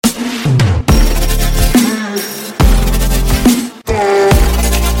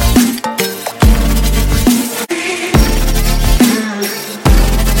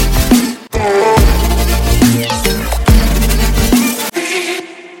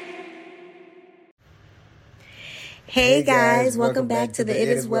Hey guys, welcome back to the It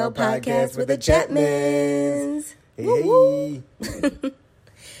Is Well podcast with the Jetmans. Hey.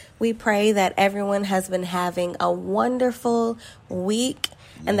 We pray that everyone has been having a wonderful week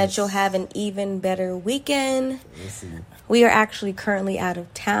and that you'll have an even better weekend. We are actually currently out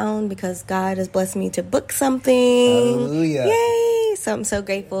of town because God has blessed me to book something. Hallelujah. Yay! So I'm so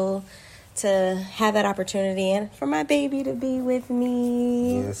grateful to have that opportunity and for my baby to be with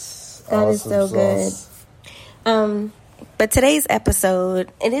me. Yes. God is so good. But today's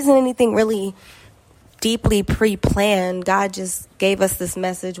episode, it isn't anything really deeply pre-planned. God just gave us this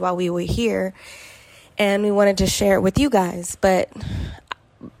message while we were here, and we wanted to share it with you guys. But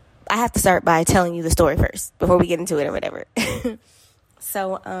I have to start by telling you the story first before we get into it or whatever.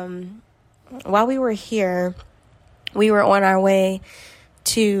 So, while we were here, we were on our way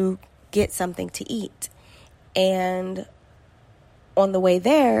to get something to eat. And on the way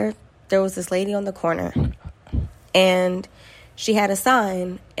there was this lady on the corner. And she had a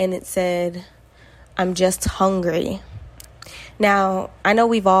sign, and it said, "I'm just hungry." Now, I know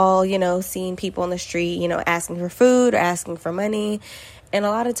we've all, seen people on the street, asking for food or asking for money. And a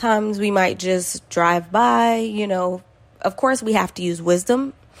lot of times we might just drive by, Of course, we have to use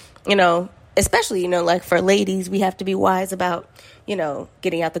wisdom, especially, like for ladies, we have to be wise about,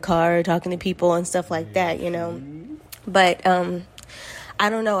 getting out the car, talking to people and stuff like that, But I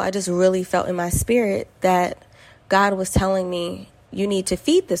don't know. I just really felt in my spirit that God was telling me, you need to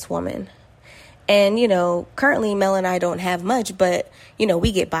feed this woman. And, currently Mel and I don't have much, but,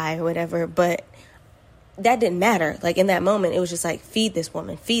 we get by or whatever. But that didn't matter. Like in that moment, it was just like, feed this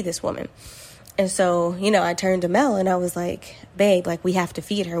woman, feed this woman. And so, I turned to Mel and I was like, babe, like we have to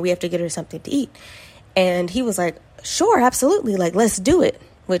feed her. We have to get her something to eat. And he was like, sure, absolutely. Like, let's do it.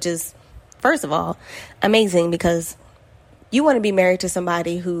 Which is, first of all, amazing because you want to be married to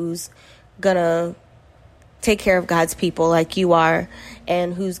somebody who's gonna take care of God's people like you are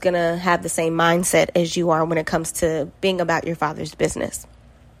and who's going to have the same mindset as you are when it comes to being about your Father's business.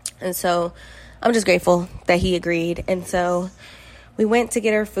 And so I'm just grateful that he agreed. And so we went to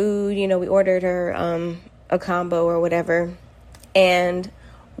get her food, we ordered her a combo or whatever. And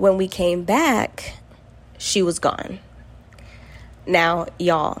when we came back, she was gone. Now,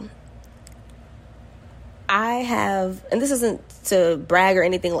 y'all, I have, and this isn't to brag or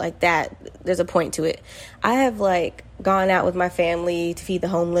anything like that. There's a point to it. I have gone out with my family to feed the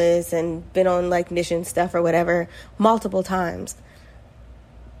homeless and been on mission stuff or whatever multiple times.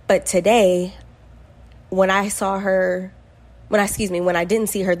 But today, when I didn't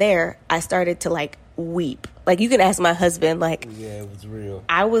see her there, I started to weep. You can ask my husband, yeah, it was real.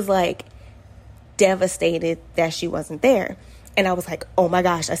 I was devastated that she wasn't there. And I was like, oh my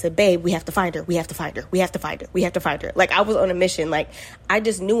gosh. I said, babe, we have to find her. We have to find her. We have to find her. We have to find her. I was on a mission. I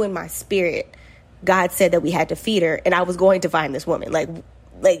just knew in my spirit, God said that we had to feed her. And I was going to find this woman.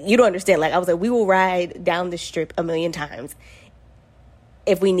 You don't understand. I was like, we will ride down the strip 1,000,000 times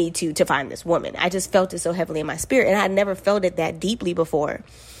if we need to find this woman. I just felt it so heavily in my spirit. And I had never felt it that deeply before.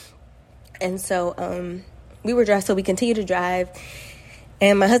 And so we were driving. So we continued to drive.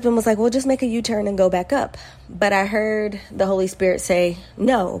 And my husband was like, well, just make a U-turn and go back up. But I heard the Holy Spirit say,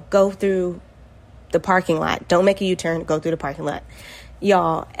 no, go through the parking lot. Don't make a U-turn, go through the parking lot.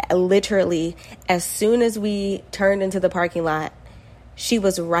 Y'all, literally, as soon as we turned into the parking lot, she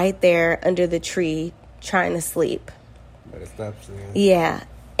was right there under the tree trying to sleep. Better stop saying. Yeah.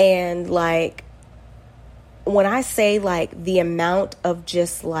 And when I say the amount of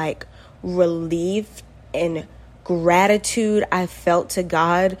just relief and gratitude I felt to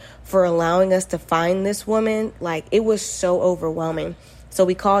God for allowing us to find this woman, it was so overwhelming. So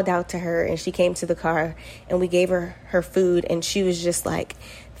we called out to her and she came to the car and we gave her her food and she was just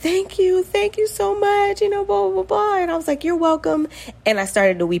thank you so much, blah, blah, blah. And I was like, you're welcome. And I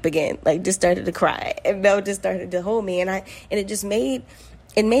started to weep again, just started to cry. And Mel just started to hold me. And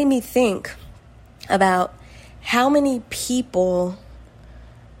it made me think about how many people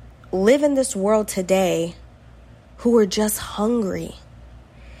live in this world today who are just hungry,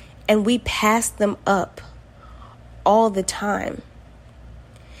 and we pass them up all the time.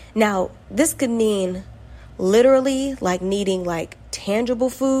 Now, this could mean literally needing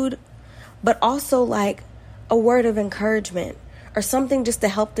tangible food, but also a word of encouragement or something just to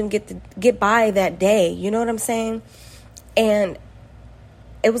help them get by that day. You know what I'm saying? And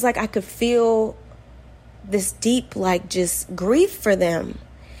it was I could feel this deep just grief for them.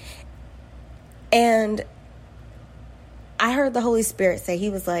 And I heard the Holy Spirit say, he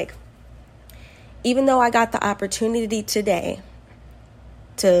was even though I got the opportunity today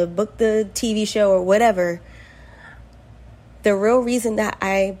to book the TV show or whatever, the real reason that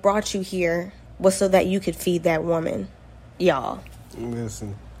I brought you here was so that you could feed that woman. Y'all.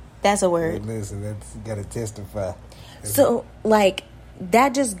 Listen. That's a word. Listen, that's got to testify. So, like,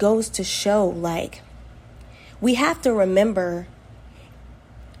 that just goes to show, like, we have to remember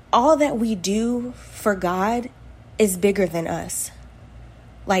all that we do for God is bigger than us.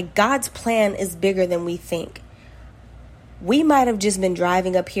 Like, God's plan is bigger than we think. We might have just been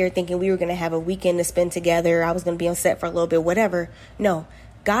driving up here thinking we were going to have a weekend to spend together. I was going to be on set for a little bit, whatever. No,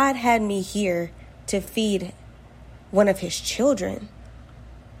 God had me here to feed one of his children.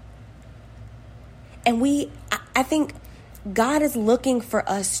 And I think God is looking for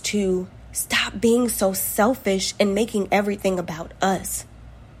us to stop being so selfish and making everything about us.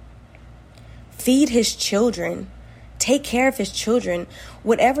 Feed his children. Take care of his children.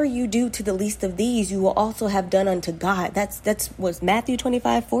 Whatever you do to the least of these, you will also have done unto God. That's what's Matthew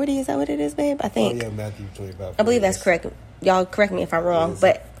 25:40. Is that what it is, babe? I think. Oh, yeah, Matthew 25:40. I believe that's correct. Y'all correct me if I'm wrong,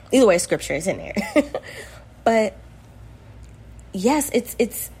 but either way, scripture is in there. But yes,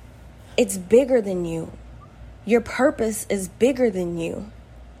 it's bigger than you. Your purpose is bigger than you.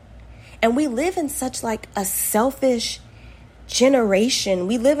 And we live in such like a selfish generation.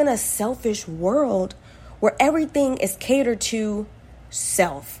 We live in a selfish world where everything is catered to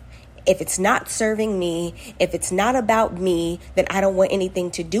self. If it's not serving me, if it's not about me, then I don't want anything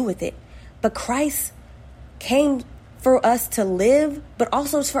to do with it. But Christ came for us to live, but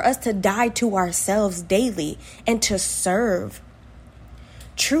also for us to die to ourselves daily and to serve.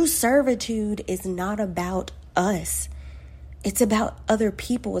 True servitude is not about us. It's about other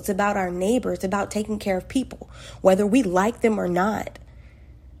people. It's about our neighbors. It's about taking care of people, whether we like them or not.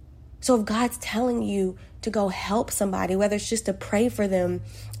 So if God's telling you to go help somebody, whether it's just to pray for them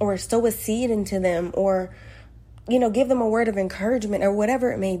or sow a seed into them or, give them a word of encouragement or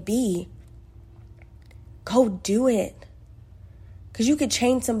whatever it may be, go do it. Because you could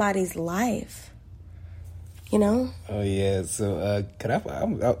change somebody's life. Oh yeah. So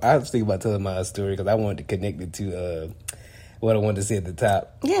I was thinking about telling my story because I wanted to connect it to what I wanted to say at the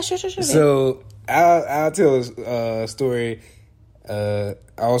top. Yeah, sure. So I'll tell a story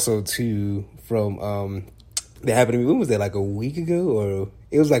also too from that happened to me. When was that? Like a week ago, or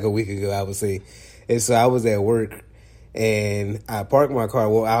it was like a week ago, I would say. And so I was at work and I parked my car.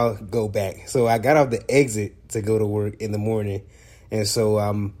 Well, I'll go back. So I got off the exit to go to work in the morning, and so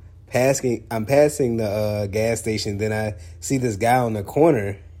I'm passing the gas station. Then I see this guy on the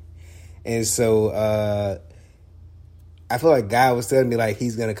corner, and so I feel like God was telling me like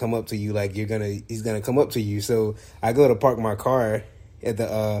he's gonna come up to you, like he's gonna come up to you. So I go to park my car at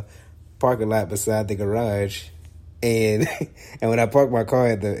the parking lot beside the garage, and when I park my car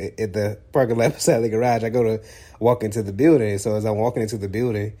at the parking lot beside the garage, I go to walk into the building. So as I'm walking into the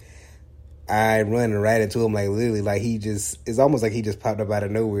building, I run right into him, like literally, like it's almost like he just popped up out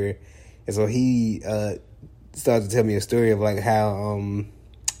of nowhere. And so he started to tell me a story of like how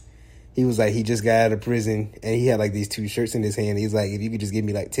he was like, he just got out of prison and he had like these two shirts in his hand. He's like, if you could just give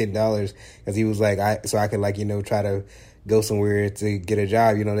me like $10, because he was like, I could like, try to go somewhere to get a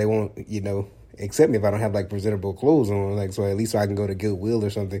job. They won't, accept me if I don't have like presentable clothes on. Like, so at least I can go to Goodwill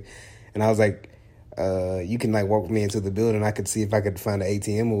or something. And I was like, you can like walk me into the building. I could see if I could find an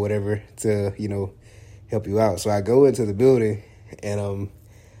ATM or whatever to, help you out. So I go into the building and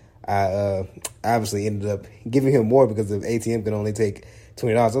I obviously ended up giving him more because the ATM could only take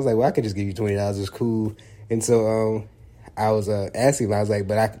 $20. I was like, well, I could just give you $20. It's cool. And so I was asking him, I was like,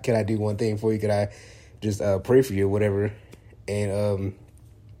 but can I do one thing for you? Could I just pray for you or whatever? And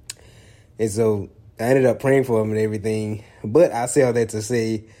so I ended up praying for him and everything. But I say all that to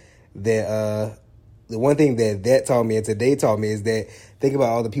say that the one thing that taught me and today taught me is that think about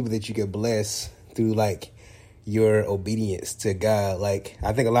all the people that you could bless through like your obedience to God. Like,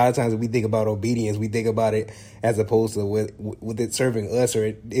 I think a lot of times when we think about obedience, we think about it as opposed to with it serving us or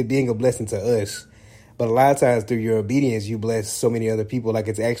it being a blessing to us. But a lot of times through your obedience, you bless so many other people, like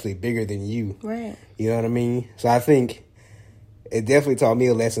it's actually bigger than you. Right. You know what I mean? So I think it definitely taught me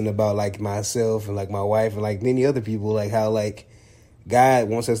a lesson about like myself and like my wife and like many other people, like how like God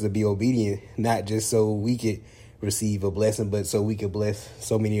wants us to be obedient, not just so we could receive a blessing, but so we could bless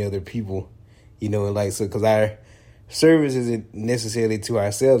so many other people. And like, so, because our service isn't necessarily to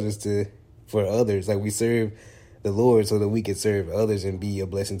ourselves, it's for others. Like, we serve the Lord so that we can serve others and be a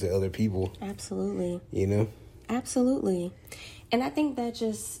blessing to other people. Absolutely. Absolutely. And I think that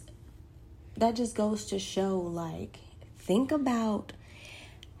just goes to show, like, think about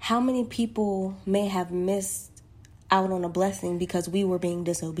how many people may have missed out on a blessing because we were being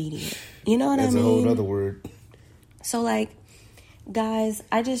disobedient. You know what I mean? That's a whole other word. So, like, guys,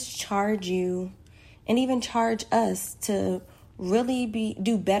 I just charge you and even charge us to really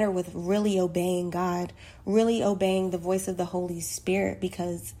do better with really obeying God, really obeying the voice of the Holy Spirit,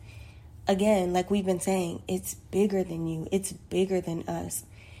 because again, like we've been saying, it's bigger than you. It's bigger than us.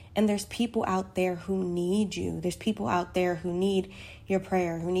 And there's people out there who need you. There's people out there who need your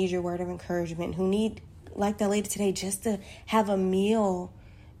prayer, who need your word of encouragement, who need, like the lady today, just to have a meal.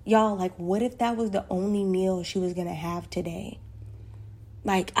 Y'all, like, what if that was the only meal she was going to have today?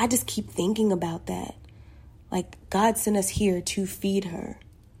 Like, I just keep thinking about that. Like, God sent us here to feed her,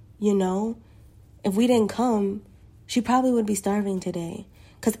 you know? If we didn't come, she probably would be starving today.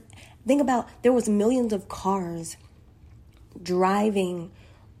 Because think about, there was millions of cars driving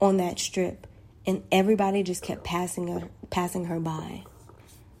on that strip, and everybody just kept passing her by.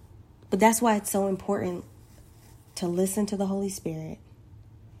 But that's why it's so important to listen to the Holy Spirit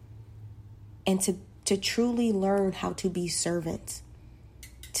and to truly learn how to be servants,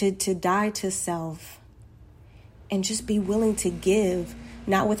 to die to self, and just be willing to give,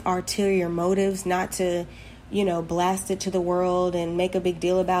 not with ulterior motives, not to, blast it to the world and make a big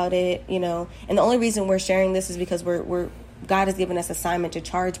deal about it, And the only reason we're sharing this is because God has given us assignment to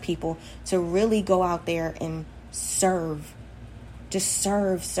charge people to really go out there and serve. Just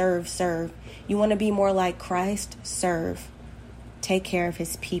serve. You want to be more like Christ? Serve. Take care of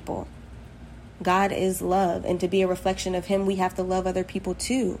his people. God is love, and to be a reflection of him, we have to love other people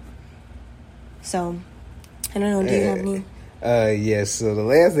too. So, I don't know, do you have any? Yes, so the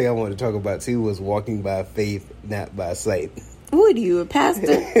last thing I wanted to talk about too was walking by faith, not by sight. What are you, a pastor?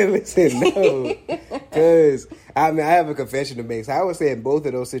 Listen, no. Because, I have a confession to make. So I would say in both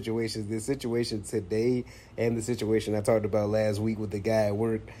of those situations, the situation today and the situation I talked about last week with the guy at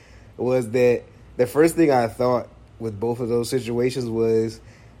work, was that the first thing I thought with both of those situations was,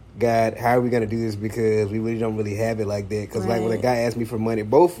 God, how are we going to do this? Because we really don't really have it like that. Because like when a guy asked me for money,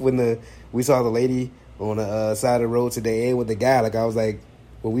 both when we saw the lady on the side of the road today and with the guy, like I was like,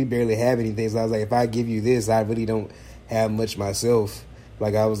 well, we barely have anything. So I was like, if I give you this, I really don't have much myself.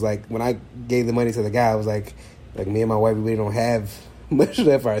 Like I was like, when I gave the money to the guy, I was like me and my wife, we really don't have much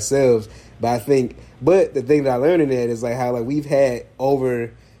left ourselves. But the thing that I learned in that is like how like we've had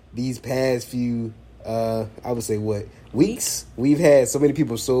over these past few, I would say weeks, we've had so many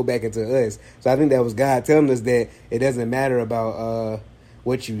people sold back into us. So I think that was God telling us that it doesn't matter about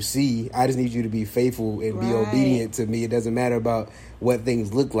what you see. I just need you to be faithful and be obedient to me. It doesn't matter about what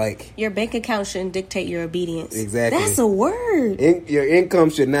things look like. Your bank account shouldn't dictate your obedience. Exactly. That's a word. Your income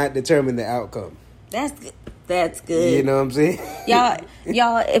should not determine the outcome. That's good. You know what I'm saying?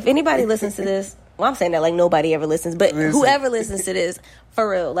 Y'all, if anybody listens to this, well, I'm saying that like nobody ever listens, but whoever listens to this, for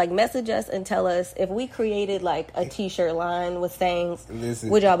real, like message us and tell us if we created like a t-shirt line with sayings,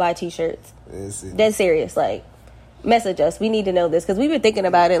 would y'all buy t-shirts? Dead serious, like. Message us. We need to know this because we've been thinking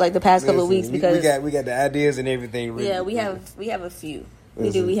about it like the past couple of weeks. Because we got the ideas and everything. Really, yeah, we have a few. We have a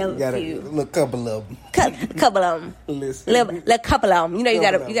few. A couple of them. Couple of them. Listen, little couple of them. You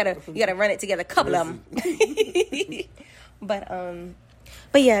gotta run it together. Couple of them.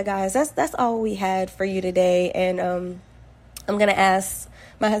 But yeah, guys, that's all we had for you today, and I'm gonna ask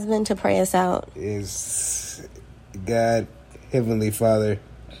my husband to pray us out. Is God, Heavenly Father,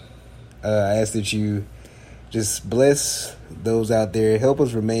 I ask that you just bless those out there. Help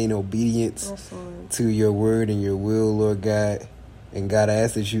us remain obedient to your word and your will, Lord God. And God, I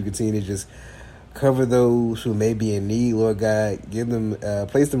ask that you continue to just cover those who may be in need, Lord God. Give them,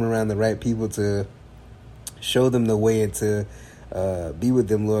 place them around the right people to show them the way and to be with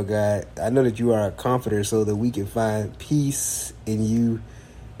them, Lord God. I know that you are a comforter so that we can find peace in you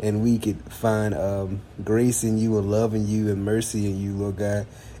and we can find grace in you and love in you and mercy in you, Lord God.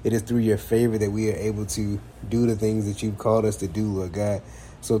 It is through your favor that we are able to do the things that you've called us to do, Lord God.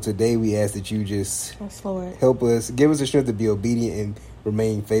 So today we ask that you just help us, give us the strength to be obedient and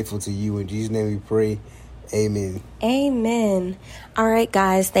remain faithful to you. In Jesus' name we pray. Amen. Amen. All right,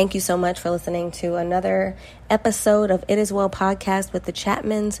 guys. Thank you so much for listening to another episode of It Is Well podcast with the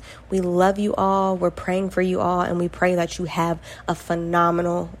Chapmans. We love you all. We're praying for you all, and we pray that you have a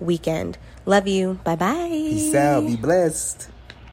phenomenal weekend. Love you. Bye-bye. Peace out. Be blessed.